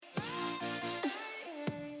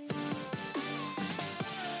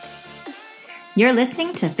You're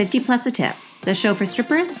listening to 50 Plus a Tip, the show for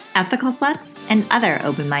strippers, ethical sluts, and other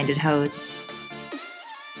open-minded hoes.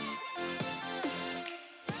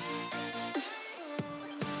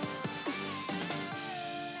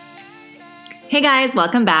 Hey guys,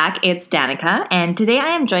 welcome back. It's Danica, and today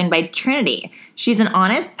I am joined by Trinity. She's an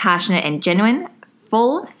honest, passionate, and genuine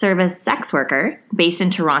full-service sex worker based in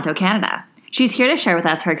Toronto, Canada. She's here to share with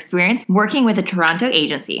us her experience working with a Toronto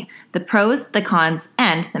agency, the pros, the cons,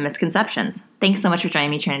 and the misconceptions. Thanks so much for joining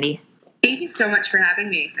me, Trinity. Thank you so much for having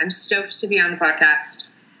me. I'm stoked to be on the podcast.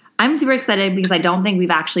 I'm super excited because I don't think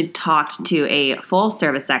we've actually talked to a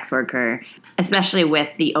full-service sex worker, especially with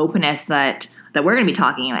the openness that we're going to be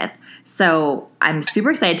talking with. So I'm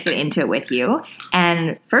super excited to get into it with you.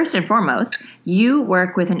 And first and foremost, you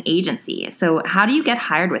work with an agency. So how do you get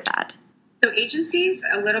hired with that? So agencies,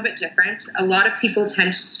 a little bit different. A lot of people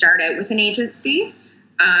tend to start out with an agency.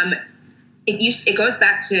 It goes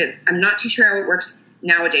back to, I'm not too sure how it works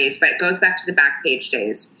nowadays, but it goes back to the Backpage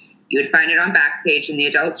days. You would find it on Backpage in the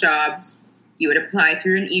adult jobs. You would apply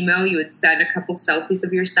through an email. You would send a couple selfies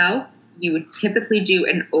of yourself. You would typically do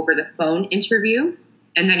an over-the-phone interview.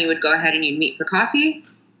 And then you would go ahead and you'd meet for coffee,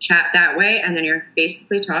 chat that way, and then you're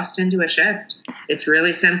basically tossed into a shift. It's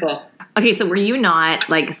really simple. Okay, so were you not,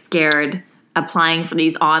 scared applying for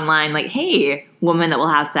these online, hey, woman that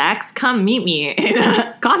will have sex, come meet me in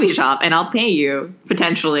a coffee shop and I'll pay you,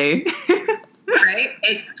 potentially? Right?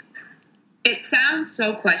 It sounds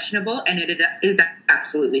so questionable, and it is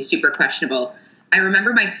absolutely super questionable. I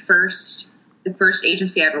remember the first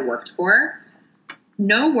agency I ever worked for,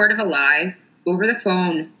 no word of a lie, over the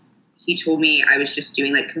phone, he told me I was just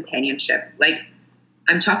doing companionship.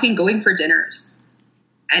 I'm talking going for dinners.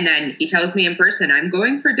 And then he tells me in person, I'm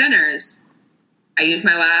going for dinners. I use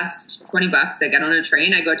my last $20. I get on a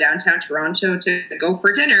train. I go downtown Toronto to go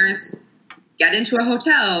for dinners, get into a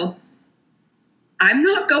hotel. I'm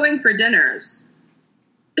not going for dinners.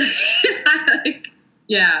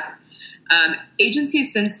 Yeah.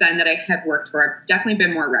 Agencies since then that I have worked for have definitely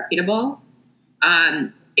been more reputable.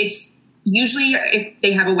 It's usually, if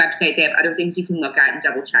they have a website, they have other things you can look at and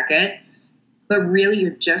double check it. But really,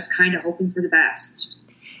 you're just kind of hoping for the best.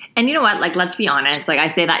 And you know what? Let's be honest.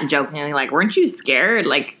 I say that jokingly, weren't you scared?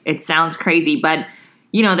 It sounds crazy. But,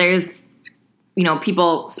 there's,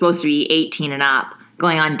 people supposed to be 18 and up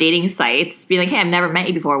going on dating sites, being hey, I've never met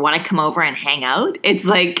you before. Want to come over and hang out? It's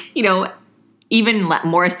even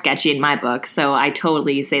more sketchy in my book. So I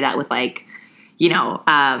totally say that with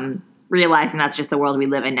realizing that's just the world we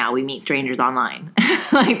live in now. We meet strangers online.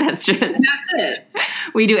 That's it.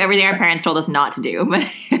 We do everything our parents told us not to do. But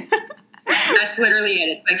that's literally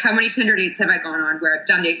it. It's how many Tinder dates have I gone on where I've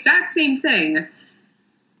done the exact same thing?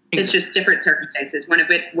 It's just different circumstances. One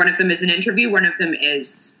of them is an interview. One of them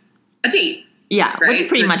is a date. Yeah, right? Which is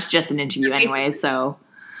pretty much just an interview anyway. So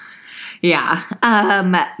yeah,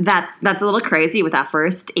 that's a little crazy with that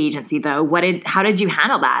first agency though. How did you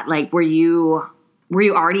handle that? Were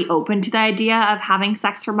you already open to the idea of having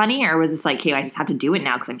sex for money, or was this hey, I just have to do it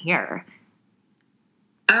now because I'm here?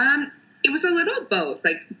 It was a little of both.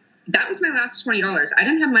 That was my last $20. I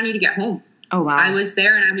didn't have money to get home. Oh wow! I was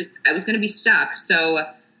there and I was going to be stuck. So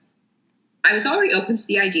I was already open to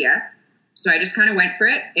the idea. So I just kind of went for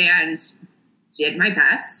it and did my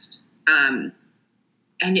best. And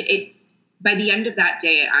it by the end of that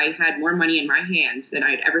day, I had more money in my hand than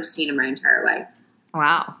I'd ever seen in my entire life.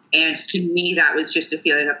 Wow. And to me, that was just a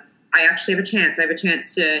feeling of, I actually have a chance. I have a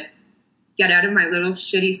chance to get out of my little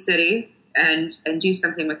shitty city and do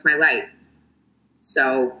something with my life.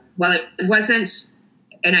 So while it wasn't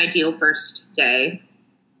an ideal first day,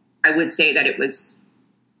 I would say that it was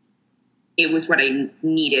what I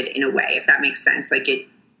needed in a way, if that makes sense.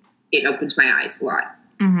 It opened my eyes a lot.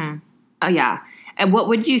 Mm-hmm. Oh, yeah. And what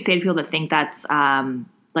would you say to people that think that's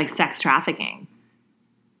sex trafficking?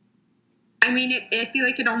 I mean, I feel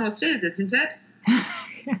like it almost is, isn't it?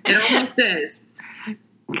 It almost is.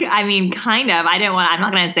 I mean, kind of. I'm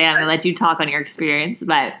not going to say I'm going to let you talk on your experience,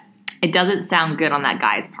 but it doesn't sound good on that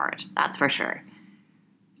guy's part. That's for sure.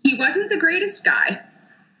 He wasn't the greatest guy.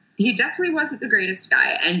 He definitely wasn't the greatest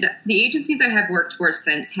guy. And the agencies I have worked for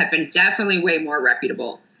since have been definitely way more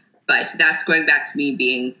reputable. But that's going back to me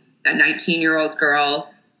being a 19-year-old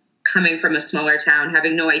girl coming from a smaller town,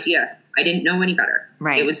 having no idea. I didn't know any better.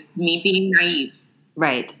 Right. It was me being naive.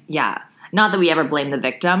 Right. Yeah. Not that we ever blame the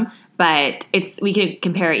victim, but we could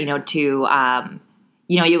compare it, to,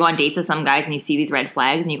 you go on dates with some guys and you see these red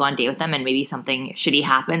flags and you go on a date with them and maybe something shitty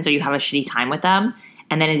happens or you have a shitty time with them.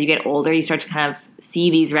 And then as you get older, you start to kind of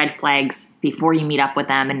see these red flags before you meet up with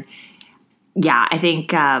them. And yeah, I think,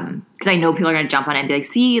 because I know people are going to jump on it and be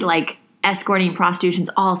see, escorting, prostitution's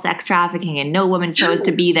all sex trafficking and no woman chose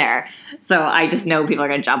to be there. So I just know people are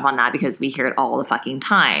going to jump on that because we hear it all the fucking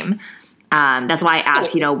time. That's why I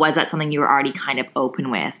asked, was that something you were already kind of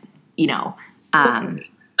open with,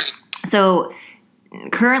 So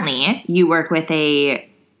currently you work with a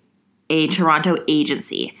Toronto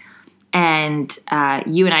agency, and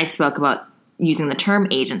you and I spoke about using the term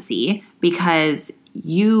agency because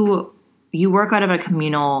you work out of a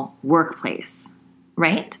communal workplace,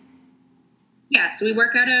 right? Yeah, so we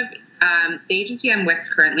work out of the agency I'm with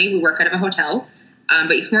currently. We work out of a hotel,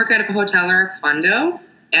 but you can work out of a hotel or a condo,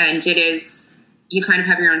 and you kind of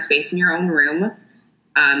have your own space in your own room.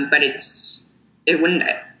 But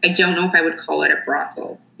I don't know if I would call it a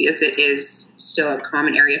brothel because it is still a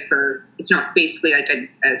common area it's not basically like a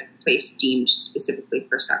place deemed specifically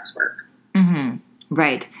for sex work. Mm-hmm.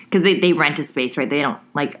 Right. Because they rent a space, right? They don't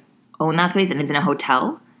own that space and it's in a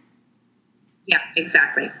hotel? Yeah,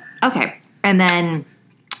 exactly. Okay. And then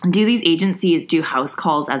do these agencies do house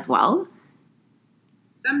calls as well?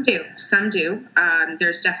 Some do.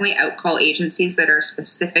 There's definitely out-call agencies that are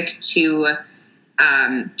specific to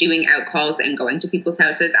doing out-calls and going to people's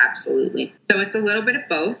houses. Absolutely. So it's a little bit of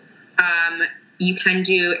both. You can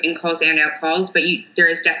do in-calls and out-calls, but there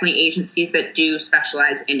is definitely agencies that do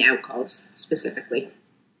specialize in out-calls specifically.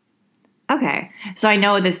 Okay. So I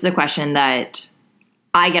know this is a question that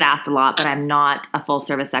I get asked a lot, but I'm not a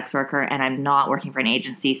full-service sex worker and I'm not working for an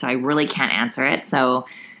agency, so I really can't answer it. So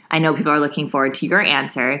I know people are looking forward to your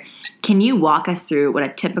answer. Can you walk us through what a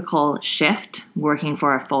typical shift working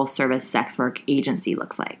for a full-service sex work agency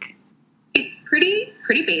looks like? It's pretty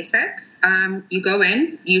basic. You go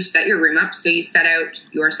in, you set your room up, so you set out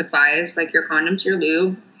your supplies like your condoms, your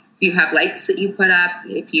lube. If you have lights that you put up,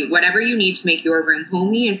 whatever you need to make your room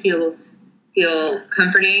homey and feel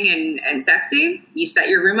comforting and sexy, you set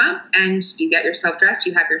your room up and you get yourself dressed.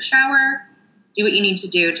 You have your shower, do what you need to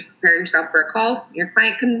do to prepare yourself for a call. Your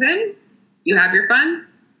client comes in, you have your fun,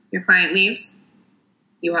 your client leaves,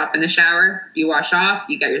 you hop in the shower, you wash off,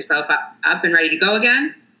 you get yourself up and ready to go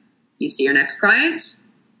again. You see your next client,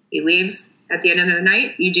 he leaves at the end of the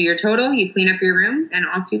night, you do your total, you clean up your room, and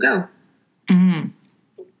off you go. Mm-hmm.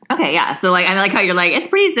 Okay, yeah. So I like how you're like, it's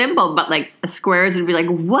pretty simple, but squares would be like,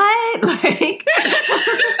 what?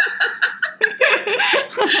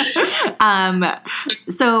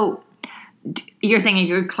 So you're saying if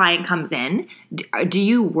your client comes in, do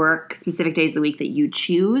you work specific days of the week that you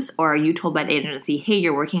choose, or are you told by the agency, hey,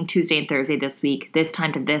 you're working Tuesday and Thursday this week, this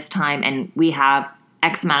time to this time, and we have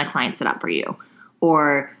X amount of clients set up for you?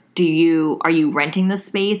 Or are you renting the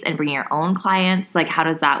space and bringing your own clients? How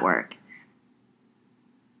does that work?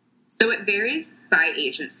 So it varies by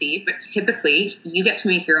agency, but typically you get to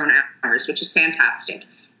make your own hours, which is fantastic.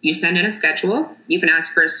 You send in a schedule. You can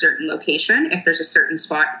ask for a certain location. If there's a certain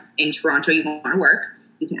spot in Toronto you want to work,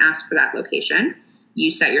 you can ask for that location. You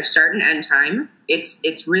set your start and end time. It's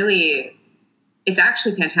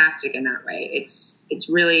actually fantastic in that way. It's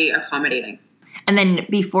really accommodating. And then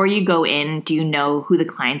before you go in, do you know who the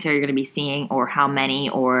clients are you're going to be seeing, or how many,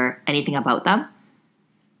 or anything about them?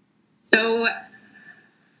 So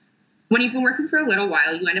when you've been working for a little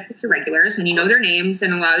while, you end up with your regulars and you know their names,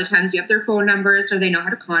 and a lot of the times you have their phone numbers or they know how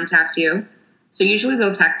to contact you. So usually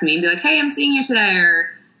they'll text me and be like, hey, I'm seeing you today, or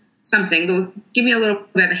something. They'll give me a little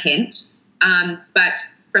bit of a hint. But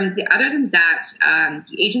other than that,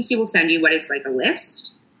 the agency will send you what is like a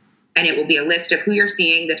list, and it will be a list of who you're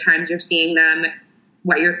seeing, the times you're seeing them,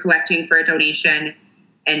 what you're collecting for a donation,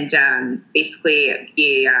 and basically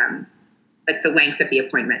the length of the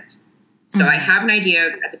appointment. So I have an idea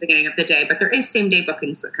at the beginning of the day, but there is same-day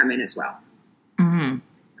bookings that come in as well. Mm-hmm.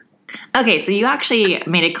 Okay, so you actually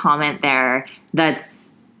made a comment there that's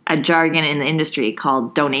a jargon in the industry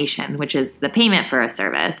called donation, which is the payment for a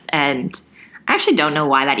service. And I actually don't know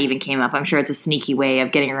why that even came up. I'm sure it's a sneaky way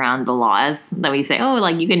of getting around the laws that we say,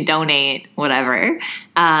 you can donate whatever.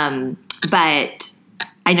 But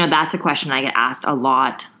I know that's a question I get asked a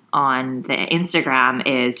lot on the Instagram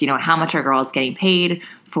is, how much are girls getting paid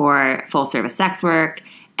for full service sex work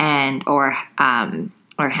or hand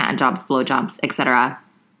jobs, blow jobs, etc.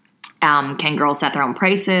 Can girls set their own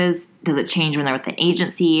prices? Does it change when they're with an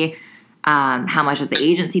agency? How much does the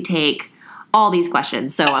agency take? All these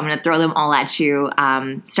questions. So I'm going to throw them all at you,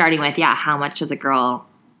 starting with, how much does a girl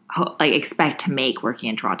expect to make working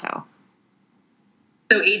in Toronto?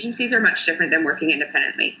 So agencies are much different than working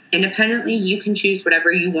independently. Independently, you can choose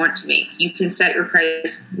whatever you want to make. You can set your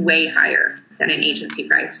price way higher than an agency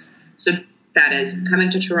price. So that is, coming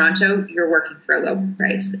to Toronto, you're working for a low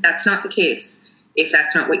price. That's not the case if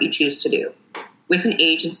that's not what you choose to do. With an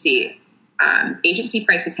agency, agency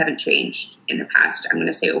prices haven't changed in the past, I'm going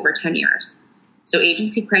to say over 10 years. So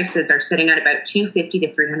agency prices are sitting at about $250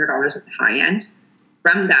 to $300 at the high end.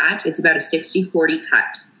 From that, it's about a 60-40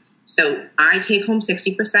 cut. So I take home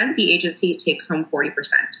 60%, the agency takes home 40%.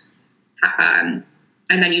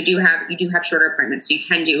 And then you do have shorter appointments. So you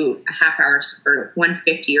can do a half hour for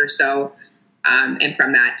 $150 or so. And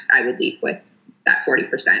from that, I would leave with that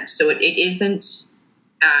 40%. So it isn't,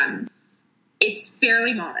 it's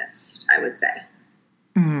fairly modest, I would say.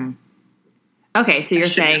 Mm-hmm. Okay. So you're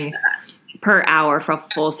saying per hour for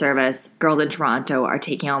full service, girls in Toronto are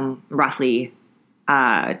taking home roughly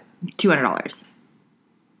 $200.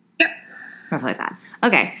 Yep. Roughly like that.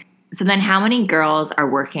 Okay. So then how many girls are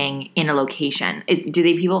working in a location? Do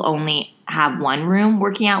they people only have one room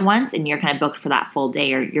working at once and you're kind of booked for that full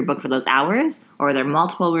day, or you're booked for those hours? Or are there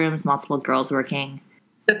multiple rooms, multiple girls working?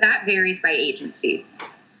 So that varies by agency.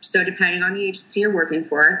 So depending on the agency you're working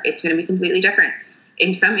for, it's going to be completely different.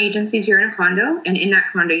 In some agencies, you're in a condo, and in that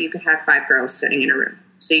condo, you could have 5 girls sitting in a room.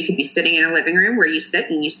 So you could be sitting in a living room where you sit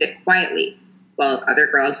quietly while other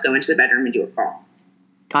girls go into the bedroom and do a call.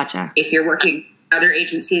 Gotcha. If you're working, other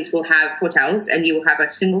agencies will have hotels, and you will have a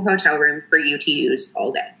single hotel room for you to use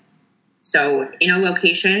all day. So in a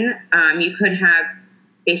location, you could have,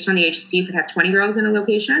 based on the agency, you could have 20 girls in a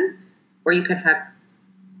location, or you could have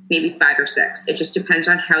maybe 5 or 6. It just depends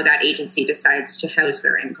on how that agency decides to house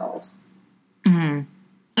their in-calls. Mm-hmm.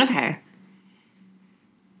 Okay.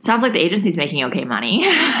 Sounds like the agency's making okay money.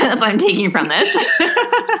 That's what I'm taking from this.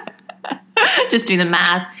 Just do the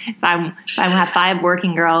math. If I have 5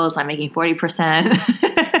 working girls, I'm making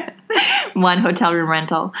 40%. 1 hotel room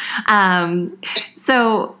rental.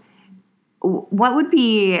 So what would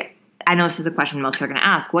be, I know this is a question most people are going to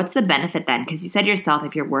ask, what's the benefit then? Because you said yourself,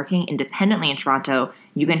 if you're working independently in Toronto,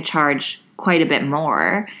 you can charge quite a bit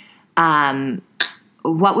more.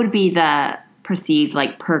 What would be the perceived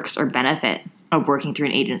like perks or benefit of working through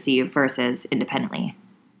an agency versus independently?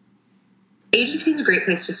 Agency is a great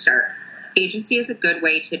place to start. Agency is a good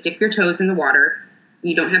way to dip your toes in the water.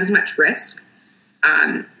 You don't have as much risk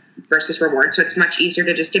versus reward. So it's much easier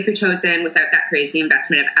to just dip your toes in without that crazy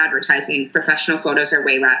investment of advertising. Professional photos are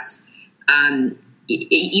way less.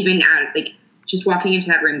 Even like just walking into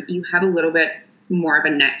that room, you have a little bit more of a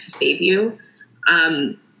net to save you.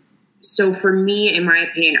 So for me, in my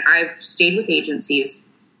opinion, I've stayed with agencies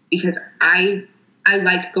because I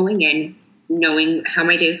like going in, knowing how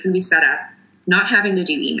my day is going to be set up, not having to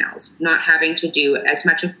do emails, not having to do as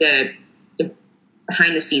much of the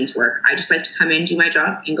behind the scenes work. I just like to come in, do my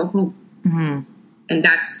job, and go home. Mm-hmm. And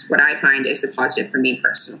that's what I find is the positive for me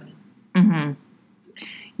personally. Mm-hmm.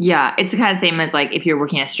 Yeah, it's the kind of same as like if you're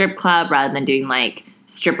working at a strip club rather than doing like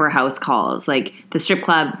stripper house calls. Like the strip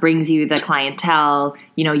club brings you the clientele,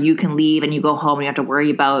 you can leave and you go home and you have to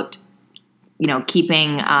worry about,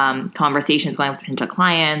 keeping conversations going with potential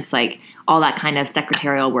clients. Like all that kind of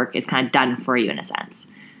secretarial work is kind of done for you in a sense.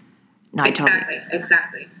 No,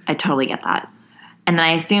 Exactly. I totally get that. And then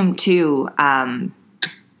I assume too,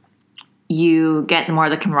 you get more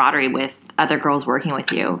of the camaraderie with other girls working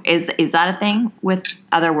with you. Is that a thing with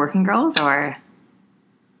other working girls or?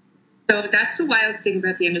 So that's the wild thing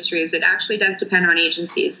about the industry is it actually does depend on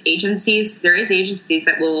agencies. There is agencies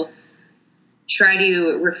that will try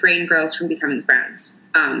to refrain girls from becoming friends.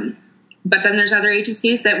 But then there's other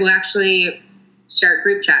agencies that will actually start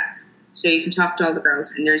group chats. So you can talk to all the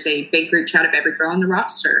girls and there's a big group chat of every girl on the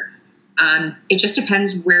roster. It just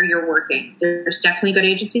depends where you're working. There's definitely good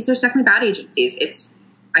agencies. There's definitely bad agencies.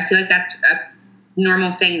 I feel like that's a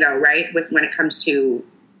normal thing though, right? When it comes to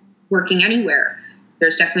working anywhere,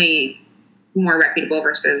 there's definitely more reputable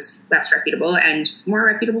versus less reputable, and more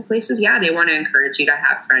reputable places. Yeah, they want to encourage you to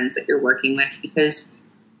have friends that you're working with because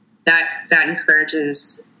that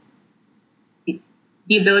encourages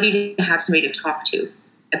the ability to have somebody to talk to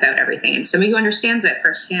about everything and somebody who understands it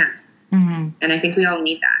firsthand. Mm-hmm. And I think we all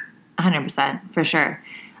need that. 100%, for sure.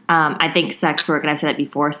 I think sex work, and I've said it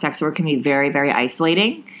before, sex work can be very, very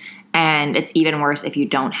isolating. And it's even worse if you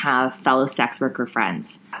don't have fellow sex worker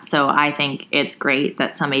friends. So I think it's great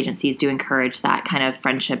that some agencies do encourage that kind of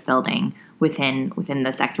friendship building within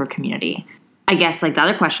the sex work community. I guess like the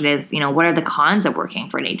other question is, what are the cons of working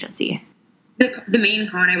for an agency? The main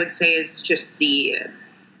con I would say is just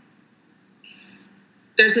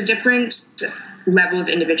there's a different level of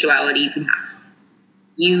individuality you can have.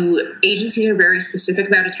 Agencies are very specific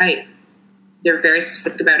about a type. They're very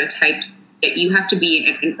specific about a type that you have to be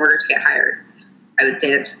in order to get hired. I would say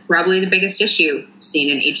that's probably the biggest issue seen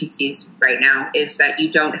in agencies right now is that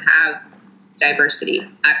you don't have diversity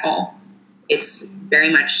at all. It's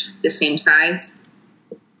very much the same size,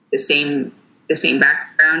 the same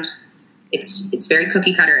background. it's very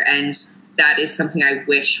cookie cutter, and that is something I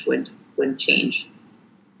wish would change.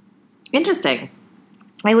 Interesting.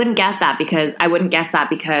 I wouldn't guess that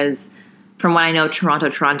because from what I know,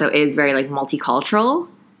 Toronto is very like multicultural,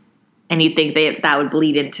 and you'd think that would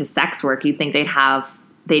bleed into sex work. You'd think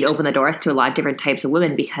they'd open the doors to a lot of different types of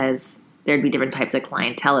women because there'd be different types of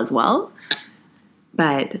clientele as well.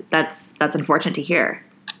 But that's unfortunate to hear.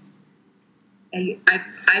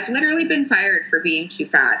 I've literally been fired for being too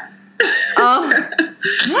fat. Oh,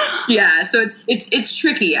 yeah. So it's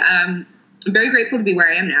tricky. I'm very grateful to be where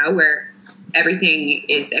I am now, where everything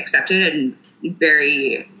is accepted and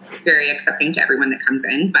very, very accepting to everyone that comes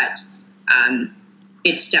in. But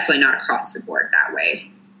it's definitely not across the board that way.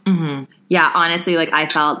 Mm-hmm. Yeah, honestly, like I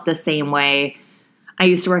felt the same way. I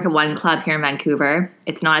used to work at one club here in Vancouver.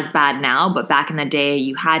 It's not as bad now, but back in the day,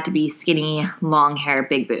 you had to be skinny, long hair,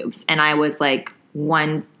 big boobs. And I was like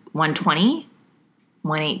 120,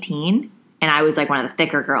 118. And I was like one of the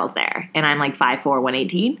thicker girls there. And I'm like 5'4",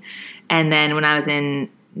 118. And then when I was in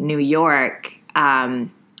New York,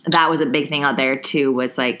 that was a big thing out there too,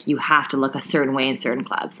 was like you have to look a certain way in certain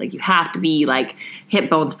clubs. Like you have to be like hip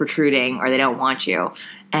bones protruding or they don't want you.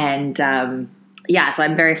 And yeah, so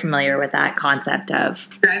I'm very familiar with that concept of...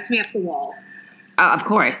 Drives me up the wall. Of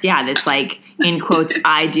course, yeah, this like, in quotes,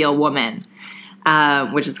 ideal woman,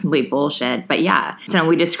 which is complete bullshit. But yeah, so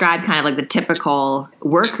we described kind of like the typical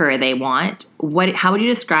worker they want. How would you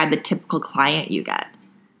describe the typical client you get?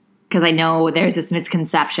 Because I know there's this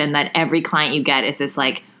misconception that every client you get is this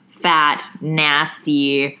like fat,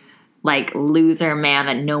 nasty, like loser man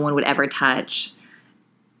that no one would ever touch.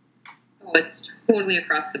 Oh, it's totally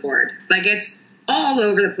across the board. Like it's all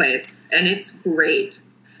over the place, and it's great.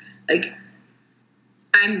 Like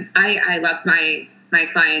I love my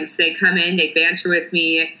clients. They come in, they banter with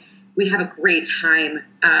me. We have a great time.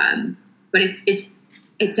 But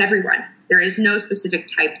it's everyone. There is no specific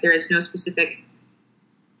type. There is no specific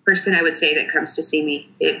person I would say that comes to see me.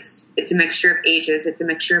 It's a mixture of ages. It's a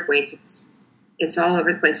mixture of weights. It's all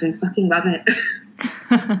over the place. And I fucking love it.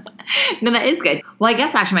 No, that is good. Well, I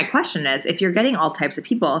guess actually my question is, if you're getting all types of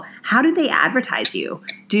people, how do they advertise you?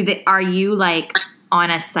 Are you like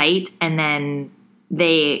on a site and then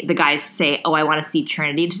the guys say, oh, I want to see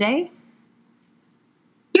Trinity today?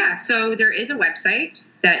 Yeah, so there is a website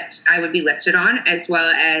that I would be listed on, as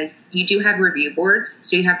well as you do have review boards.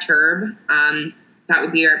 So you have Turb. That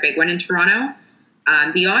would be our big one in Toronto.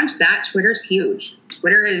 Beyond that, Twitter's huge.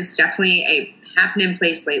 Twitter is definitely a happening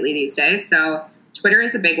place lately these days. So Twitter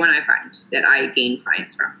is a big one I find that I gain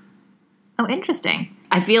clients from. Oh, interesting.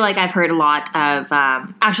 I feel like I've heard a lot of,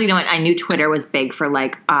 actually, you know what? I knew Twitter was big for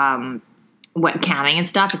like, camming and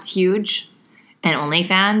stuff. It's huge. And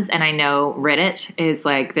OnlyFans. And I know Reddit is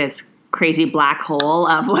like this crazy black hole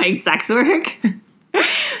of like sex work.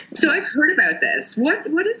 So I've heard about this. What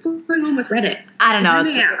is going on with Reddit? I don't know.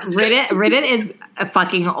 Reddit is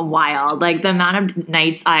fucking wild. Like the amount of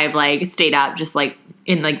nights I've like stayed up just like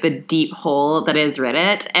in like the deep hole that is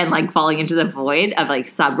Reddit and like falling into the void of like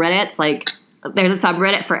subreddits. Like there's a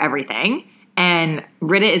subreddit for everything. And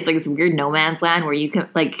Reddit is like this weird no man's land where you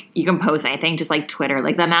can post anything, just like Twitter.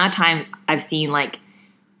 Like the amount of times I've seen like,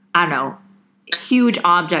 I don't know, huge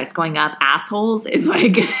objects going up assholes is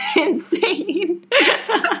like insane.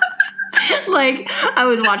 Like I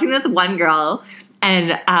was watching this one girl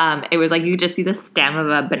and it was like you could just see the stem of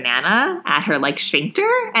a banana at her like sphincter,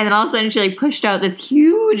 and then all of a sudden she like pushed out this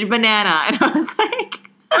huge banana, and I was like,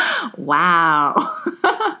 wow.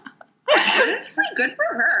 Honestly, good for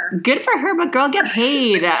her. Good for her, but girl, get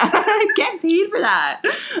paid. Get paid for that.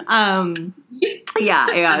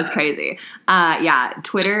 Yeah, it was crazy. Yeah,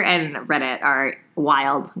 Twitter and Reddit are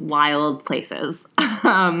wild places.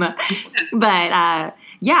 But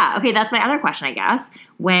yeah, okay, that's my other question, I guess.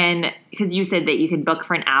 Because you said that you can book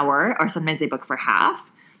for an hour, or sometimes they book for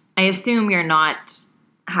half. I assume you're not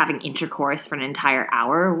having intercourse for an entire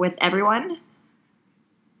hour with everyone?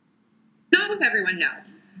 Not with everyone, no.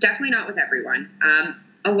 Definitely not with everyone.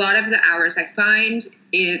 A lot of the hours I find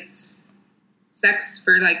it's sex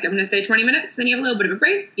for like, I'm going to say 20 minutes, then you have a little bit of a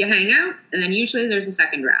break, you hang out, and then usually there's a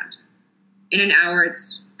second round. In an hour,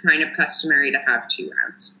 it's kind of customary to have 2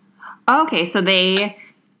 rounds. Okay, so they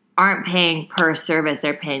aren't paying per service,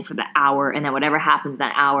 they're paying for the hour, and then whatever happens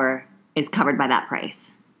that hour is covered by that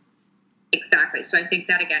price. Exactly. So I think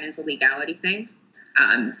that, again, is a legality thing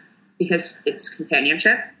because it's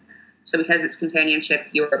companionship. So because it's companionship,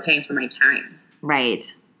 you're paying for my time.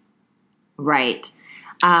 Right.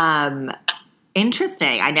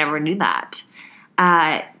 Interesting. I never knew that.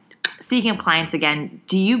 Speaking of clients again,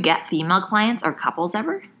 do you get female clients or couples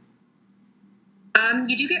ever?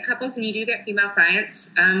 You do get couples and you do get female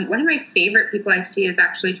clients. One of my favorite people I see is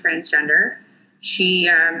actually transgender. She's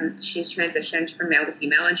transitioned from male to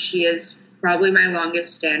female, and she is probably my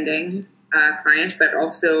longest standing client, but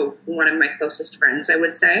also one of my closest friends, I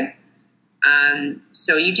would say.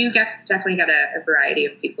 So you do definitely get a variety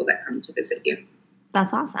of people that come to visit you.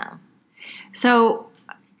 That's awesome. So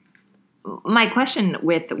my question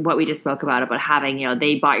with what we just spoke about having,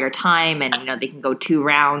 they bought your time and, they can go 2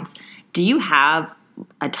 rounds. Do you have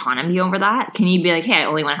autonomy over that? Can you be like, hey, I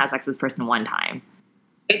only want to have sex with this person one time?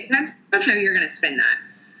 It depends on how you're going to spin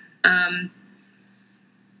that.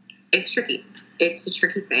 It's tricky. It's a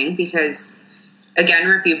tricky thing because, again,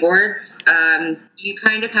 review boards, you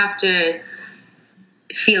kind of have to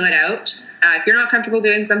feel it out. If you're not comfortable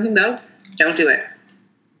doing something, though, don't do it.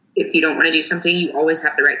 If you don't want to do something, you always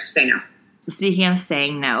have the right to say no. Speaking of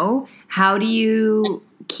saying no, how do you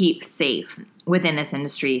keep safe within this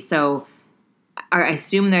industry? So I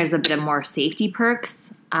assume there's a bit of more safety perks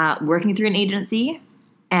working through an agency.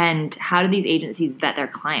 And how do these agencies vet their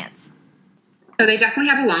clients? So they definitely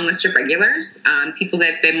have a long list of regulars, people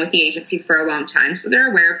that have been with the agency for a long time. So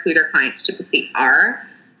they're aware of who their clients typically are.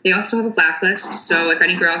 They also have a blacklist. So if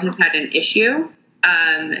any girl has had an issue,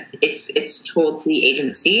 it's told to the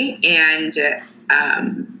agency and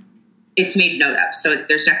it's made note of. So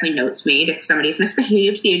there's definitely notes made. If somebody's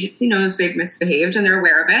misbehaved, the agency knows they've misbehaved and they're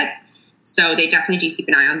aware of it. So they definitely do keep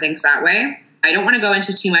an eye on things that way. I don't want to go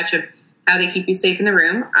into too much of how they keep you safe in the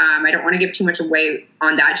room. I don't want to give too much away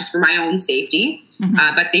on that just for my own safety.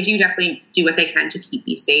 Mm-hmm. But they do definitely do what they can to keep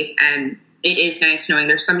you safe. And it is nice knowing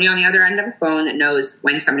there's somebody on the other end of the phone that knows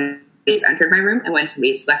when somebody's entered my room and when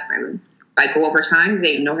somebody's left my room. If I go over time,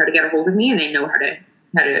 they know how to get a hold of me and they know how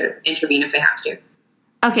to intervene if they have to.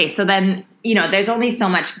 Okay, so then, there's only so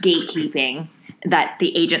much gatekeeping that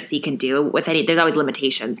the agency can do with there's always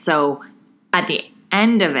limitations. So at the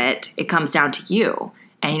end of it, it comes down to you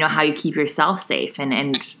and how you keep yourself safe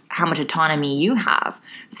and how much autonomy you have.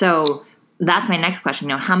 So that's my next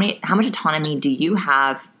question. How much autonomy do you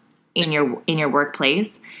have in your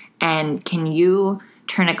workplace? And can you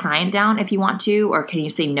turn a client down if you want to, or can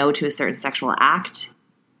you say no to a certain sexual act?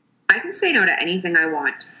 I can say no to anything I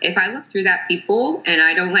want. If I look through that people and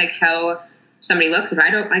I don't like how somebody looks, if I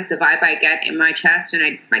don't like the vibe I get in my chest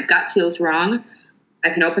and my gut feels wrong,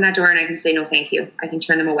 I can open that door and I can say no thank you. I can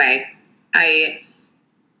turn them away.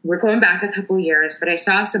 We're going back a couple years, but I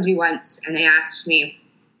saw somebody once and they asked me,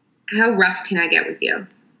 how rough can I get with you?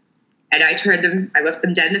 And I looked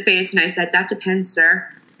them dead in the face and I said, that depends, sir.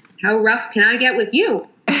 How rough can I get with you?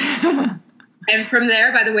 And from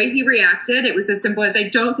there, by the way he reacted, it was as simple as, I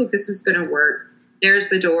don't think this is going to work. There's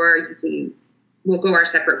the door. We'll go our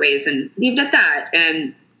separate ways and leave it at that.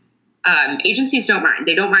 And agencies don't mind.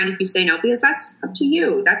 They don't mind if you say no because that's up to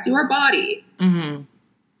you. That's your body. Mm-hmm.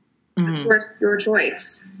 Mm-hmm. That's your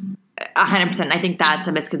choice. 100%. I think that's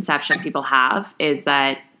a misconception people have is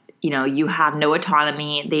that, you have no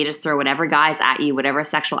autonomy. They just throw whatever guys at you, whatever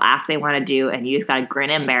sexual act they want to do, and you just got to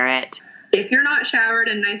grin and bear it. If you're not showered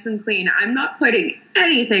and nice and clean, I'm not putting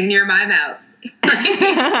anything near my mouth.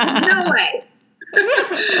 No way.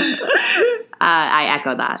 I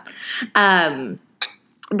echo that.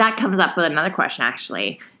 That comes up with another question,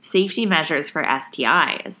 actually. Safety measures for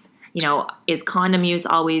STIs. Is condom use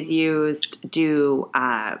always used? Do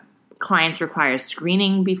clients require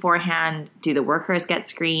screening beforehand? Do the workers get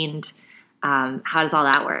screened? How does all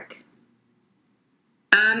that work?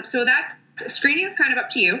 So that screening is kind of up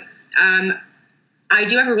to you. I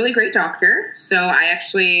do have a really great doctor, so I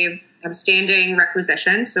actually have standing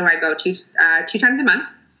requisition. So I go two times a month,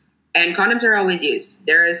 and condoms are always used.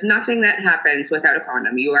 There is nothing that happens without a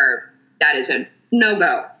condom. That is a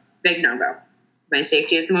no-go, big no-go. My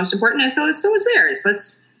safety is the most important, and so is theirs.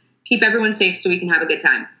 Let's keep everyone safe so we can have a good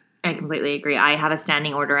time. I completely agree. I have a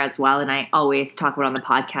standing order as well, and I always talk about it on the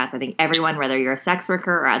podcast. I think everyone, whether you're a sex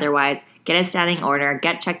worker or otherwise, get a standing order,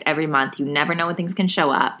 get checked every month. You never know when things can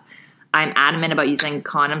show up. I'm adamant about using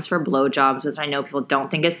condoms for blowjobs, which I know people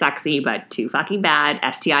don't think is sexy, but too fucking bad.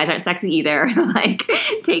 STIs aren't sexy either.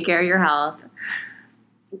 Take care of your health.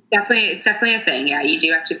 It's definitely a thing. Yeah, you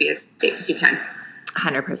do have to be as safe as you can.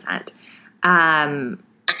 100%.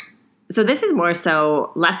 So this is more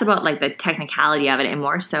so less about the technicality of it and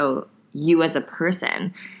more so you as a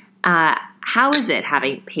person. How is it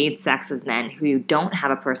having paid sex with men who you don't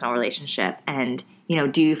have a personal relationship? And,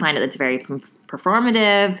 do you find it's very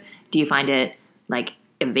performative? Do you find it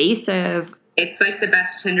invasive? It's the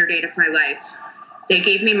best Tinder date of my life. They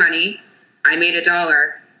gave me money. I made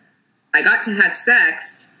 $1. I got to have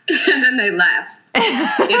sex. and then they left.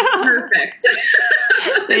 It's perfect.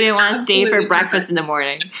 They didn't want to stay for breakfast in the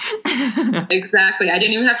morning. Exactly. I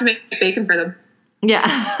didn't even have to make bacon for them.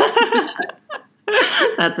 Yeah.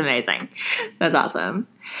 That's amazing. That's awesome.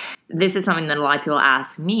 This is something that a lot of people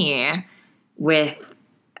ask me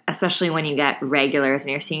especially when you get regulars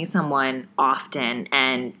and you're seeing someone often,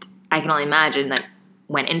 and I can only imagine that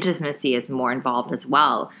when intimacy is more involved as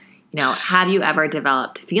well, have you ever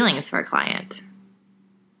developed feelings for a client?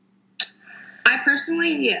 I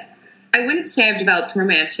personally, I wouldn't say I've developed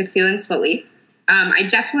romantic feelings fully. I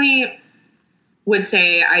definitely would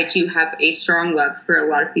say I do have a strong love for a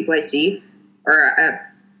lot of people I see, or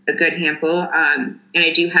a good handful. And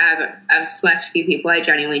I do have a select few people I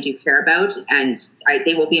genuinely do care about, and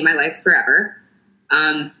they will be in my life forever.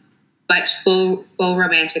 But full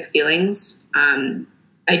romantic feelings,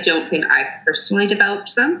 I don't think I've personally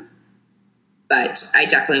developed them. But I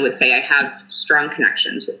definitely would say I have strong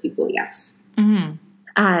connections with people, yes.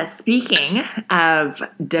 Mm-hmm. Speaking of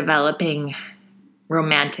developing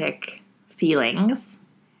romantic feelings,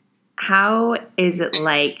 how is it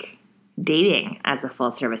like dating as a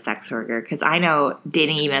full-service sex worker? Because I know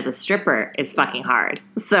dating even as a stripper is fucking hard.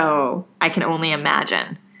 So I can only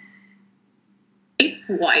imagine. It's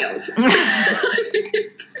wild.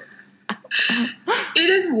 It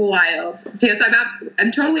is wild. Because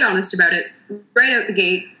I'm totally honest about it. Right out the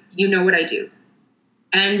gate, you know what I do.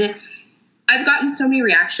 And I've gotten so many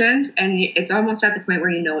reactions, and it's almost at the point where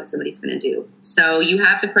you know what somebody's going to do. So you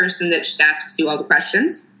have the person that just asks you all the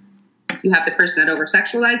questions. You have the person that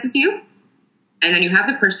over-sexualizes you. And then you have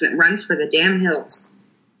the person that runs for the damn hills.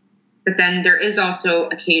 But then there is also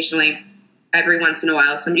occasionally, every once in a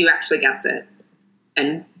while, somebody who actually gets it.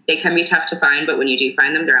 And they can be tough to find, but when you do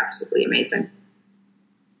find them, they're absolutely amazing.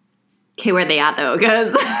 Okay, where are they at, though?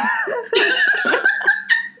 Because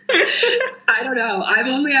I don't know. I've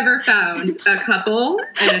only ever found a couple,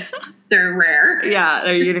 and they're rare. Yeah,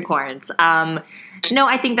 they're unicorns. No,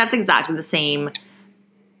 I think that's exactly the same.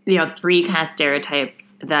 Three kind of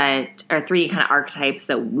stereotypes three kind of archetypes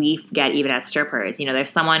that we get even as strippers. There's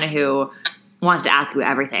someone who wants to ask you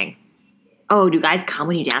everything. Oh, do guys come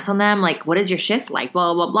when you dance on them? Like, what is your shift like?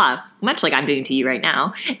 Blah, blah, blah. Much like I'm doing to you right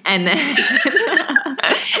now. And then,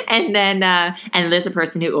 and there's a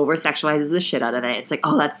person who over-sexualizes the shit out of it. It's like,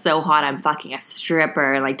 oh, that's so hot. I'm fucking a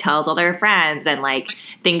stripper. And, like, tells all their friends and, like,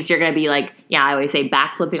 thinks you're going to be, like, yeah, I always say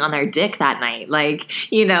backflipping on their dick that night. Like,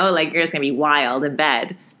 like, you're just going to be wild in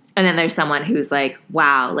bed. And then there's someone who's like,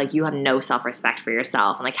 wow, like, you have no self-respect for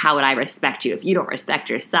yourself. And, like, how would I respect you if you don't respect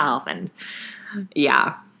yourself? And,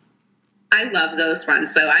 yeah. I love those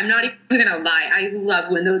ones, though. I'm not even going to lie. I love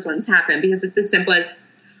when those ones happen because it's as simple as,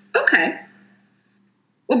 okay,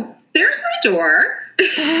 well, there's my door.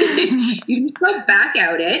 You can go back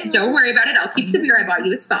out it. Don't worry about it. I'll keep the beer I bought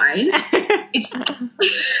you. It's fine. It's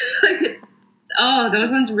like, oh, those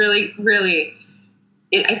ones really, really,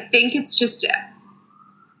 I think it's just,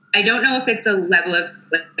 I don't know if it's a level of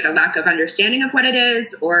like a lack of understanding of what it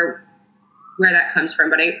is or where that comes from,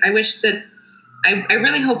 but I wish that, I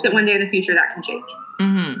really hope that one day in the future that can change.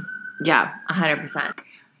 Mm-hmm. Yeah, 100%.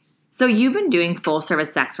 So you've been doing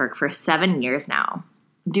full-service sex work for 7 years now.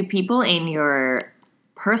 Do people in your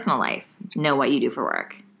personal life know what you do for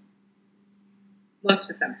work? Most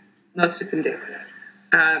of them do.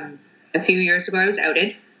 A few years ago, I was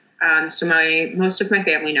outed. So most of my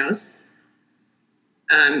family knows.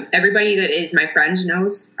 Everybody that is my friend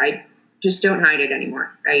knows. I just don't hide it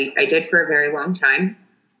anymore. I did for a very long time,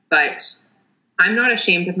 but I'm not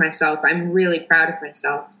ashamed of myself. I'm really proud of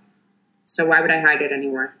myself. So why would I hide it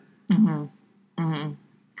anymore? Mm-hmm. Mm-hmm.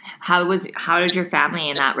 How did your family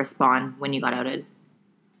and that respond when you got outed?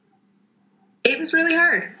 It was really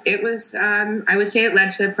hard. It was, I would say it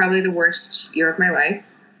led to probably the worst year of my life.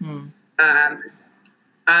 Mm.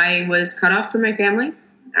 I was cut off from my family.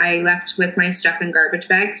 I left with my stuff in garbage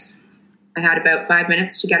bags. I had about 5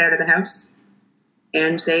 minutes to get out of the house,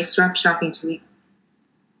 and they stopped talking to me.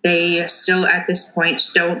 They still, at this point,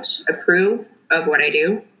 don't approve of what I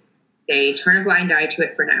do. They turn a blind eye to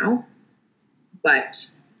it for now, but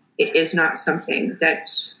it is not something that,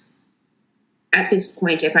 at this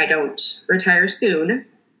point, if I don't retire soon,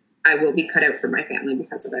 I will be cut out from my family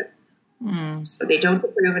because of it. Mm. So they don't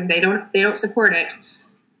approve and they don't support it,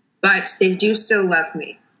 but they do still love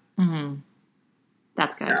me. Mm-hmm.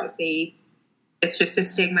 That's good. So it's just a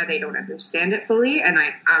stigma. They don't understand it fully, and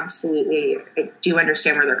I do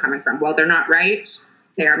understand where they're coming from. Well, they're not right.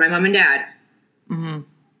 They are my mom and dad.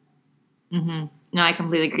 Mm-hmm. Mm-hmm. No, I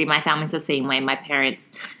completely agree. My family's the same way. My parents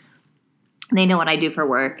they know what I do for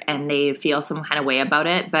work and they feel some kind of way about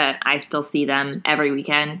it, but I still see them every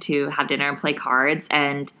weekend to have dinner and play cards,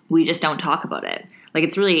 and we just don't talk about it. Like,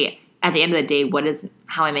 it's really, at the end of the day, what does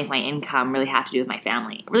how I make my income really have to do with my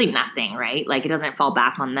family? Really nothing, right? Like, it doesn't fall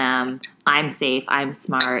back on them. I'm safe. I'm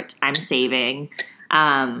smart. I'm saving.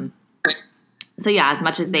 So yeah, as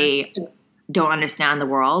much as they don't understand the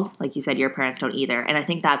world, like you said, your parents don't either. And I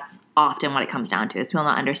think that's often what it comes down to, is people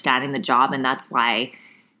not understanding the job, and that's why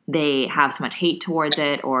they have so much hate towards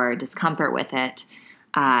it or discomfort with it,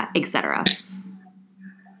 etc.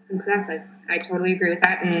 Exactly. I totally agree with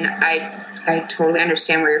that, and I totally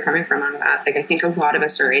understand where you're coming from on that. Like, I think a lot of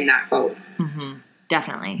us are in that boat. Mm-hmm.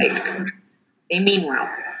 Definitely. Like, they mean well.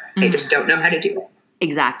 They just don't know how to do it.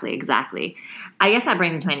 Exactly. I guess that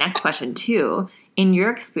brings me to my next question, too. In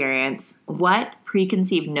your experience, what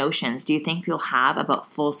preconceived notions do you think people have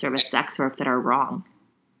about full-service sex work that are wrong?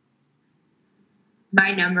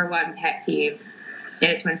 My number one pet peeve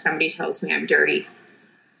is when somebody tells me I'm dirty.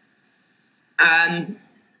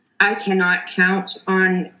 I cannot count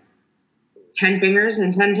on 10 fingers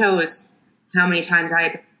and 10 toes how many times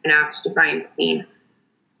I've been asked if I'm clean.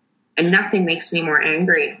 And nothing makes me more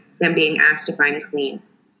angry than being asked if I'm clean.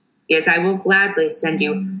 Because I will gladly send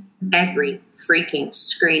you every freaking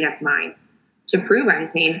screen of mine to prove I'm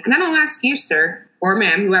clean. And then I'll ask you, sir, or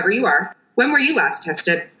ma'am, whoever you are, when were you last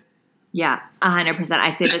tested? Yeah, 100%.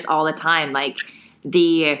 I say this all the time. Like,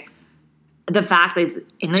 the fact is,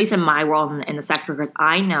 at least in my world and the sex workers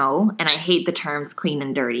I know, and I hate the terms clean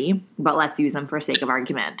and dirty, but let's use them for sake of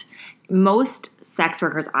argument. Most sex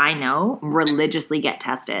workers I know religiously get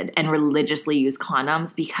tested and religiously use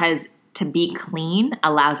condoms because to be clean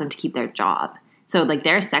allows them to keep their job. So, like,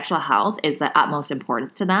 their sexual health is the utmost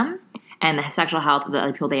importance to them, and the sexual health of the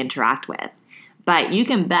other people they interact with. But you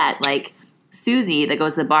can bet, like, Susie that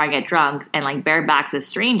goes to the bar and get drunk and, like, barebacks a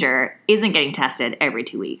stranger isn't getting tested every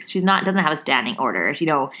 2 weeks. She's not, doesn't have a standing order, you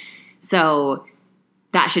know. So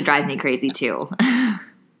that shit drives me crazy too. Yeah,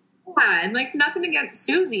 and, like, nothing against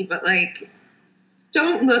Susie, but, like,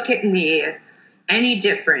 don't look at me any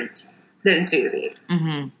different than Susie.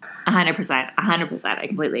 100%. I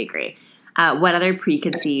completely agree. What other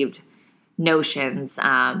preconceived notions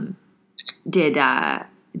do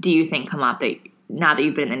you think come up that now that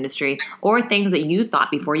you've been in the industry, or things that you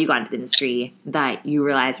thought before you got into the industry that you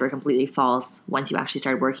realized were completely false once you actually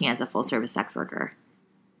started working as a full-service sex worker?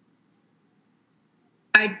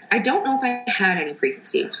 I don't know if I had any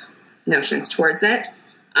preconceived notions towards it.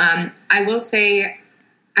 I will say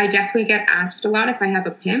I definitely get asked a lot if I have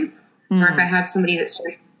a pimp or if I have somebody that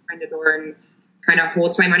stands behind the door and kind of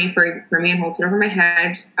holds my money for me and holds it over my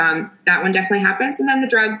head. That one definitely happens. And then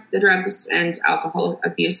the drugs and alcohol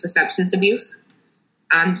abuse, the substance abuse,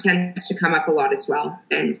 tends to come up a lot as well.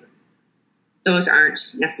 And those aren't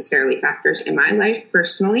necessarily factors in my life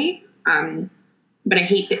personally. But I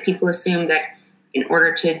hate that people assume that in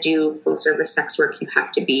order to do full service sex work, you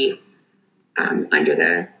have to be under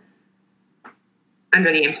the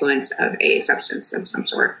influence of a substance of some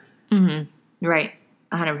sort. Mm-hmm. Right.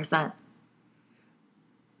 100%.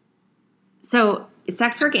 So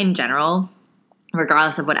sex work in general,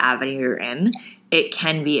 regardless of what avenue you're in, it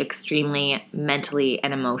can be extremely mentally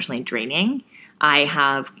and emotionally draining. I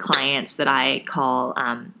have clients that I call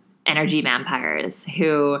energy vampires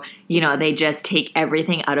who, you know, they just take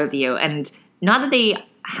everything out of you. And not that they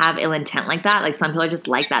have ill intent like that. Like, some people are just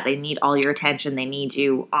like that. They need all your attention. They need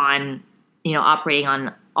you on, you know, operating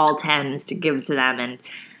on all tens to give to them.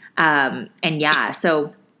 And yeah,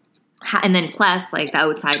 so, and then plus, like, the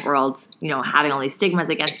outside world, you know, having all these stigmas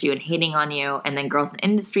against you and hating on you, and then girls in the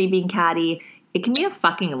industry being catty, it can be a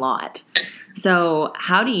fucking lot. So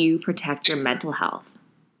how do you protect your mental health?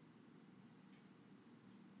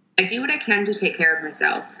 I do what I can to take care of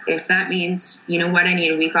myself. If that means, you know what, I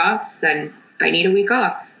need a week off, then I need a week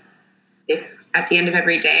off. If at the end of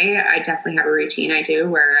every day, I definitely have a routine I do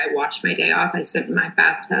where I wash my day off, I sit in my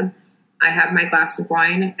bathtub, I have my glass of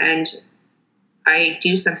wine, and I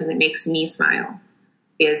do something that makes me smile.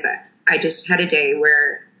 Because I just had a day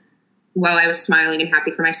where, while I was smiling and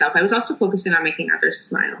happy for myself, I was also focusing on making others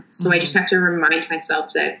smile. So I just have to remind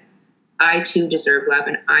myself that I too deserve love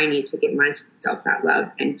and I need to give myself that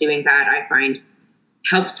love. And doing that, I find,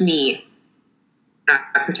 helps me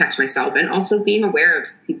protect myself, and also being aware of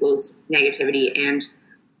people's negativity and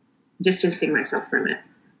distancing myself from it.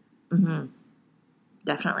 Mm-hmm.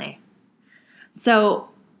 Definitely. So,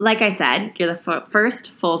 like I said, you're the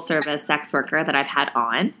first full-service sex worker that I've had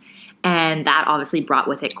on, and that obviously brought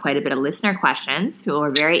with it quite a bit of listener questions. People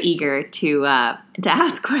were very eager to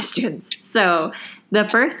ask questions. So the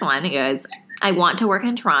first one is, I want to work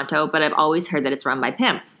in Toronto, but I've always heard that it's run by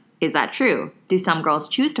pimps. is that true? Do some girls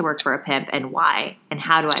choose to work for a pimp, and why? And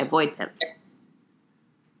how do I avoid pimps?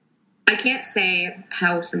 I can't say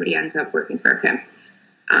how somebody ends up working for a pimp.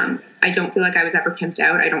 I don't feel like I was ever pimped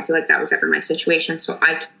out. I don't feel like that was ever my situation, so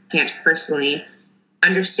I can't personally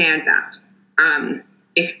understand that.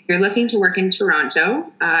 If you're looking to work in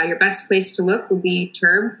Toronto, your best place to look would be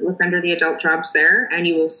TURB. Look under the adult jobs there, and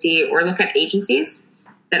you will see, or look at agencies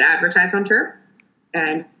that advertise on TURB,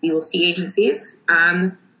 and you will see agencies.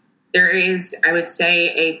 There is, I would say,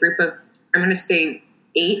 a group of, I'm going to say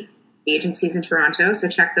 8 agencies in Toronto, so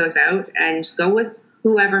check those out and go with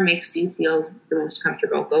whoever makes you feel the most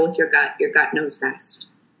comfortable. Go with your gut. Your gut knows best.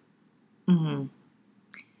 Mm-hmm.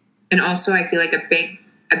 And also, I feel like a big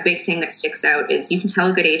thing that sticks out is you can tell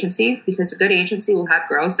a good agency, because a good agency will have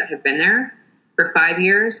girls that have been there for 5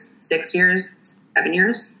 years, 6 years, 7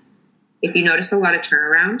 years. If you notice a lot of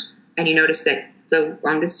turnaround and you notice that the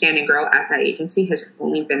longest standing girl at that agency has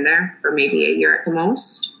only been there for maybe a year at the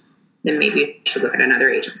most, then maybe you should look at another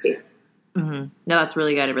agency. Mm-hmm. No, that's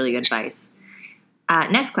really good advice.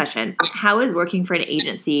 Next question. How is working for an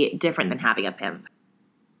agency different than having a pimp?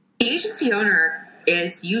 The agency owner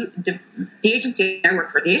is the agency I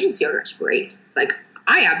work for. The agency owner is great. Like,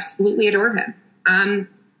 I absolutely adore him.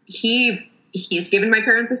 He's given my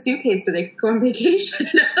parents a suitcase so they could go on vacation.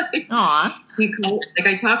 Aww.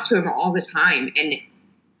 I talk to him all the time, and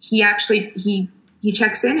he actually he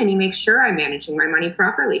checks in and he makes sure I'm managing my money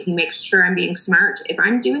properly. He makes sure I'm being smart. If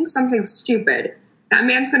I'm doing something stupid, that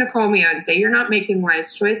man's going to call me out and say, "You're not making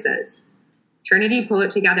wise choices." Trinity, pull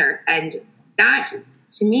it together. And that,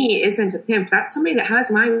 to me, isn't a pimp. That's somebody that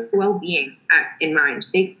has my well-being in mind.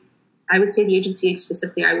 I would say the agency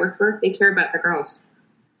specifically I work for, they care about the girls.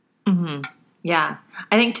 Mm-hmm. Yeah.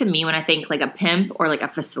 I think, to me, when I think like a pimp or like a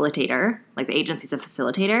facilitator, like the agency's a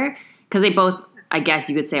facilitator, because they both, I guess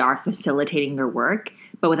you could say, are facilitating your work.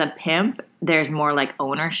 But with a pimp, there's more like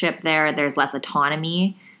ownership there. There's less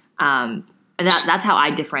autonomy. And that's how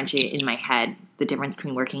I differentiate in my head the difference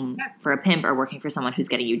between working for a pimp or working for someone who's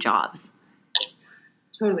getting you jobs.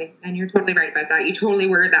 Totally. And you're totally right about that. You totally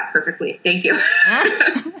worded that perfectly. Thank you.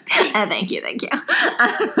 Thank you.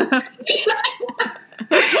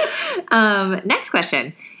 Next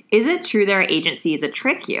question. Is it true there are agencies that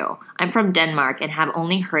trick you? I'm from Denmark and have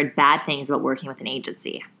only heard bad things about working with an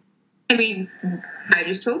agency. I mean, I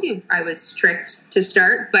just told you I was tricked to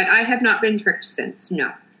start, but I have not been tricked since.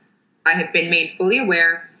 No. I have been made fully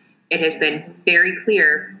aware. It has been very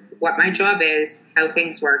clear what my job is, how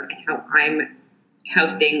things work, and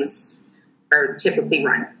how things are typically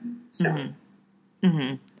run. So. Mm-hmm.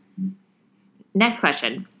 Mm-hmm. Next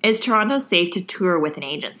question. Is Toronto safe to tour with an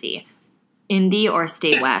agency? Indie or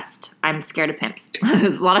stay west? I'm scared of pimps.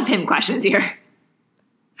 There's a lot of pimp questions here.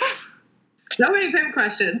 So many pimp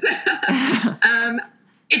questions.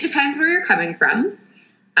 It depends where you're coming from.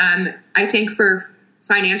 I think for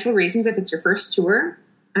financial reasons, if it's your first tour,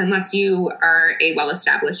 unless you are a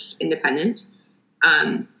well-established independent,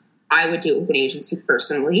 I would deal with an agency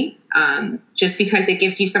personally, just because it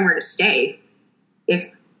gives you somewhere to stay.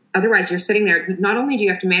 If otherwise you're sitting there, not only do you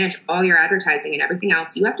have to manage all your advertising and everything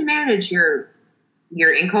else, you have to manage your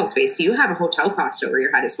in-call space. So you have a hotel cost over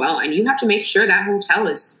your head as well, and you have to make sure that hotel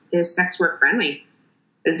is sex work friendly,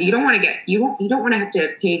 because you don't want to have to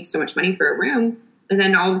pay so much money for a room and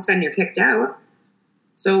then all of a sudden you're kicked out.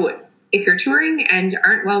 So if you're touring and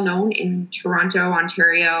aren't well known in Toronto,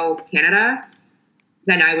 Ontario, Canada,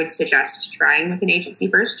 then I would suggest trying with an agency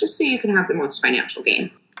first, just so you can have the most financial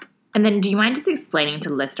gain. And then do you mind just explaining to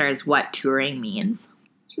listeners what touring means?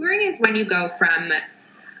 Touring is when you go from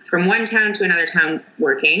one town to another town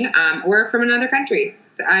working, or from another country.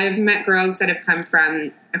 I've met girls that have come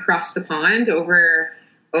from across the pond over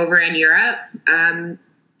in Europe. I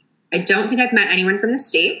don't think I've met anyone from the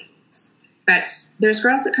States, but there's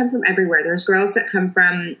girls that come from everywhere. There's girls that come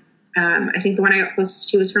from, I think the one I got closest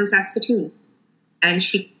to was from Saskatoon. And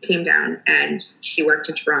she came down and she worked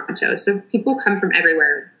in Toronto. So people come from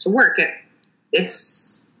everywhere to work.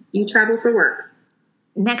 You travel for work.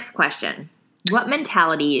 Next question. What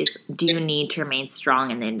mentalities do you need to remain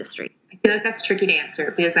strong in the industry? I feel like that's tricky to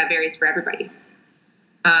answer because that varies for everybody.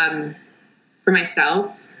 For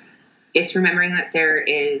myself, it's remembering that there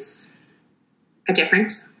is a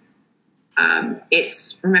difference.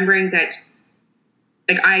 It's remembering that,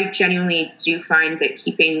 like, I genuinely do find that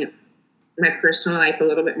keeping my personal life a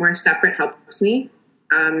little bit more separate helps me.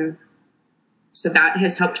 So that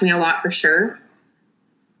has helped me a lot for sure.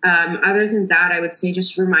 Other than that, I would say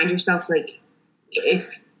just remind yourself, like,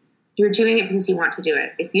 if you're doing it because you want to do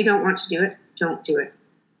it, if you don't want to do it, don't do it.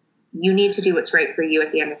 You need to do what's right for you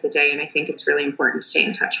at the end of the day. And I think it's really important to stay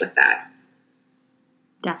in touch with that.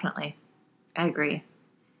 Definitely. I agree.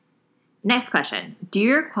 Next question. Do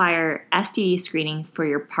you require STD screening for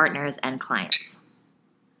your partners and clients?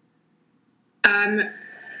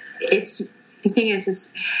 It's the thing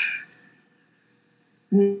is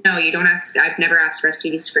no, you don't ask. I've never asked for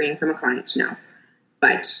STD screening from a client, no.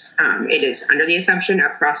 But it is under the assumption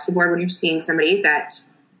across the board when you're seeing somebody that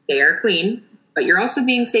they are clean, but you're also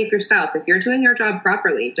being safe yourself. If you're doing your job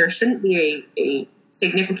properly, there shouldn't be a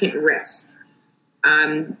significant risk.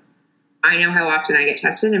 I know how often I get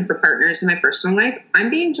tested, and for partners in my personal life,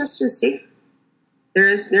 I'm being just as safe. There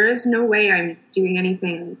is no way I'm doing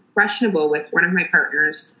anything questionable with one of my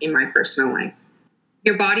partners in my personal life.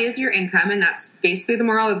 Your body is your income, and that's basically the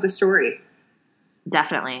moral of the story.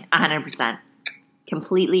 Definitely. 100%.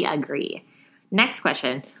 Completely agree. Next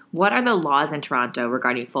question. What are the laws in Toronto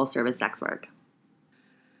regarding full-service sex work?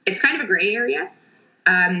 It's kind of a gray area.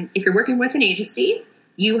 If you're working with an agency,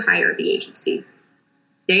 you hire the agency.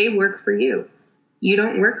 They work for you. You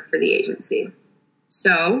don't work for the agency.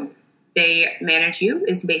 So they manage you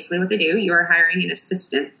is basically what they do. You are hiring an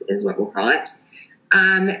assistant is what we'll call it.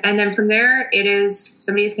 And then from there, it is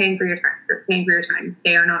somebody is paying for your time.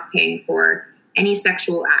 They are not paying for any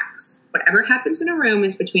sexual acts. Whatever happens in a room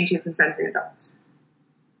is between two consenting adults.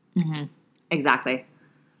 Mm-hmm. Exactly.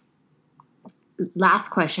 Last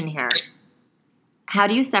question here. How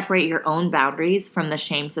do you separate your own boundaries from the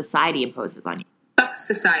shame society imposes on you? Fuck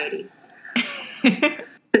society.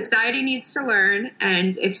 Society needs to learn,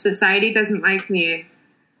 and if society doesn't like me,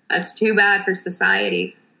 that's too bad for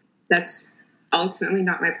society. That's ultimately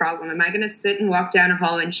not my problem. Am I going to sit and walk down a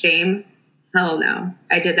hall in shame? Hell no.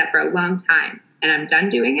 I did that for a long time, and I'm done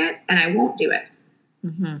doing it, and I won't do it.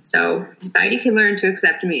 Mm-hmm. So society can learn to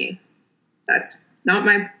accept me. That's not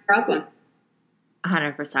my problem.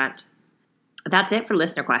 100%. That's it for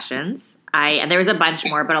listener questions. There was a bunch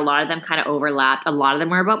more, but a lot of them kind of overlapped. A lot of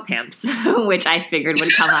them were about pimps, which I figured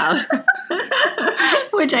would come out. A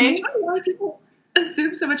lot of people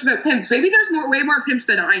assume so much about pimps. Maybe there's way more pimps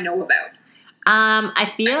than I know about.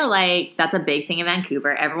 I feel like that's a big thing in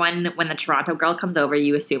Vancouver. Everyone, when the Toronto girl comes over,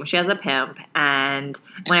 you assume she has a pimp. And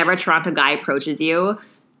whenever a Toronto guy approaches you,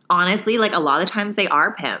 honestly, like a lot of times they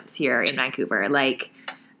are pimps here in Vancouver. Like,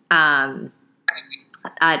 I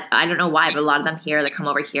don't know why, but a lot of them here that come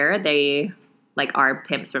over here, they like are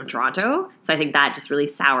pimps from Toronto. So I think that just really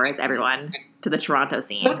sours everyone to the Toronto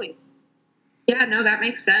scene. Totally. Yeah, no, that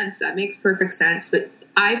makes sense. That makes perfect sense. But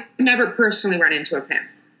I've never personally run into a pimp.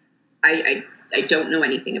 I don't know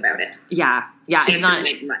anything about it. Yeah. Can't It's not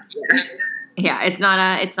much there. Yeah, it's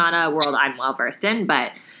not a world I'm well versed in,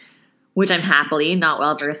 but which I'm happily not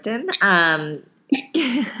well versed in.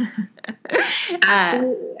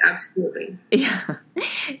 Absolutely. Yeah.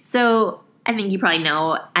 So I think you probably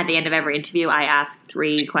know at the end of every interview, I ask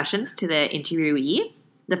 3 questions to the interviewee.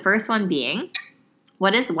 The first one being,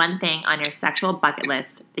 what is one thing on your sexual bucket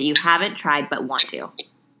list that you haven't tried but want to?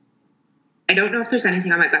 I don't know if there's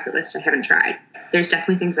anything on my bucket list I haven't tried. There's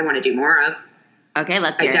definitely things I want to do more of. Okay,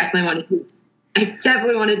 let's hear it. I definitely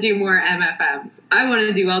want to do more MFMs. I want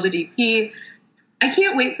to do all the DP. I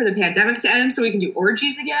can't wait for the pandemic to end so we can do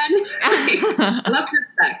orgies again. I love your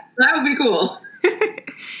sex. That would be cool.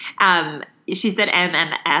 She said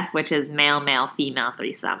MMF, which is male, female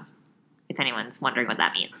threesome, if anyone's wondering what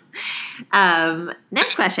that means.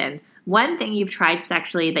 Next question. One thing you've tried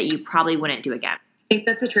sexually that you probably wouldn't do again? I think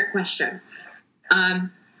that's a trick question.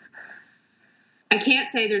 I can't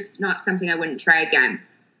say there's not something I wouldn't try again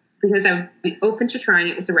because I would be open to trying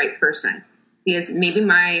it with the right person. Because maybe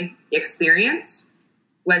my experience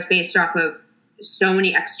was based off of so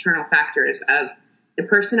many external factors of the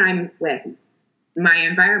person I'm with, my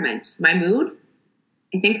environment, my mood.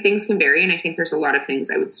 I think things can vary, and I think there's a lot of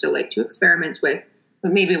things I would still like to experiment with,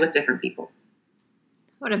 but maybe with different people.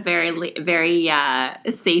 What a very, very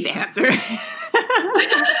safe answer.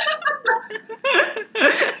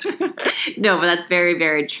 No, but that's very,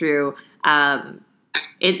 very true.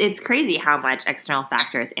 It's crazy how much external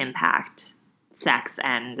factors impact sex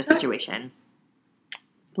and the situation.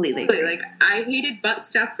 Completely. Like, I hated butt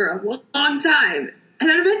stuff for a long time. And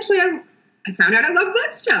then eventually I found out I love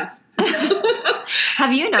butt stuff.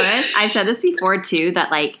 Have you noticed, I've said this before too, that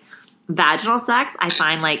like vaginal sex, I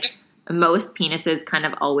find like most penises kind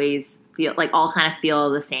of always feel like all kind of feel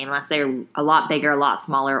the same unless they're a lot bigger, a lot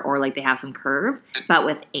smaller, or like they have some curve. But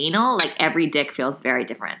with anal, like every dick feels very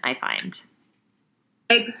different, I find.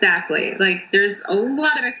 Exactly. Like there's a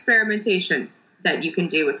lot of experimentation that you can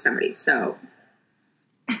do with somebody. So.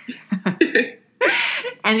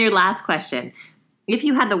 And your last question. If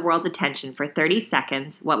you had the world's attention for 30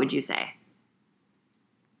 seconds, what would you say?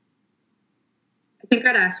 I think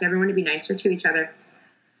I'd ask everyone to be nicer to each other.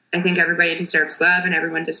 I think everybody deserves love and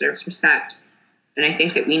everyone deserves respect. And I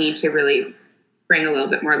think that we need to really bring a little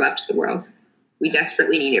bit more love to the world. We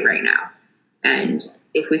desperately need it right now. And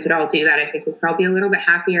if we could all do that, I think we'd probably be a little bit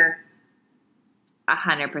happier.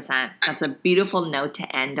 100%. That's a beautiful note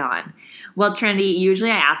to end on. Well, Trinity,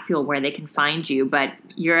 usually I ask people where they can find you, but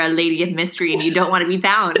you're a lady of mystery and you don't want to be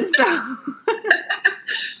found. So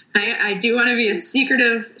I do want to be a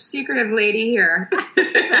secretive lady here.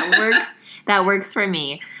 That works for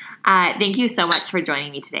me. Thank you so much for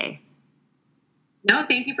joining me today. No,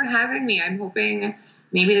 thank you for having me. I'm hoping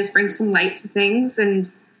maybe this brings some light to things, and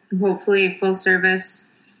hopefully full service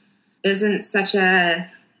isn't such a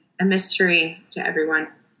mystery to everyone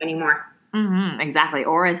anymore. Exactly,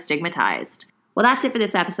 or as stigmatized. Well, that's it for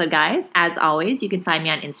this episode, guys. As always, you can find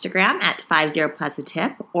me on Instagram at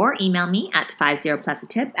 50plusatip or email me at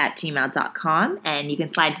 50plusatip@gmail.com, and you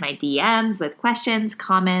can slide to my DMs with questions,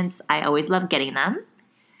 comments. I always love getting them.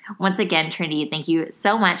 Once again, Trinity, thank you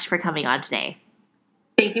so much for coming on today.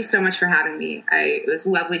 Thank you so much for having me. It was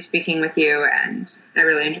lovely speaking with you, and I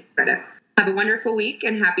really enjoyed it. Have a wonderful week,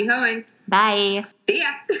 and happy hoeing. Bye. See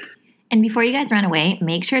ya. And before you guys run away,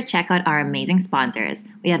 make sure to check out our amazing sponsors.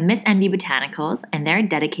 We have Miss Envy Botanicals, and they're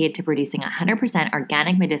dedicated to producing 100%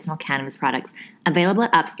 organic medicinal cannabis products available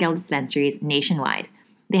at upscale dispensaries nationwide.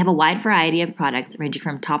 They have a wide variety of products ranging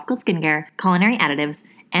from topical skincare, culinary additives,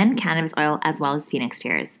 and cannabis oil, as well as Phoenix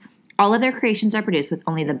tears. All of their creations are produced with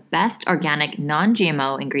only the best organic,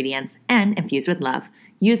 non-GMO ingredients and infused with love.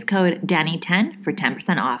 Use code DANNY10 for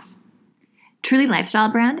 10% off. Truly Lifestyle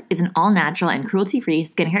brand is an all-natural and cruelty-free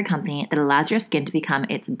skincare company that allows your skin to become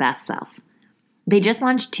its best self. They just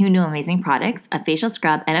launched 2 new amazing products, a facial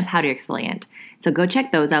scrub and a powder exfoliant. So go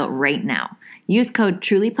check those out right now. Use code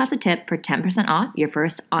TRULYPLUSATIP for 10% off your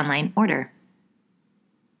first online order.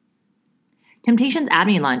 Temptations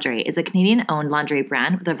Avenue Lingerie is a Canadian-owned lingerie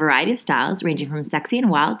brand with a variety of styles ranging from sexy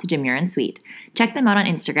and wild to demure and sweet. Check them out on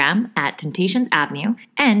Instagram at Temptations Avenue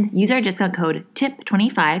and use our discount code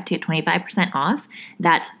TIP25 to get 25% off.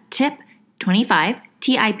 That's TIP25,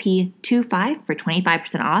 TIP25 for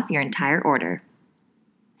 25% off your entire order.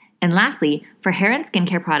 And lastly, for hair and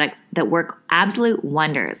skincare products that work absolute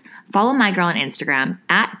wonders, follow my girl on Instagram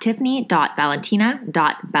at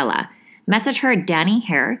tiffany.valentina.bella. Message her Danny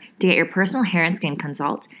Hair to get your personal hair and skin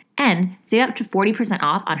consults and save up to 40%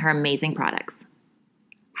 off on her amazing products.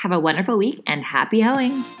 Have a wonderful week and happy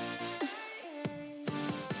hoeing!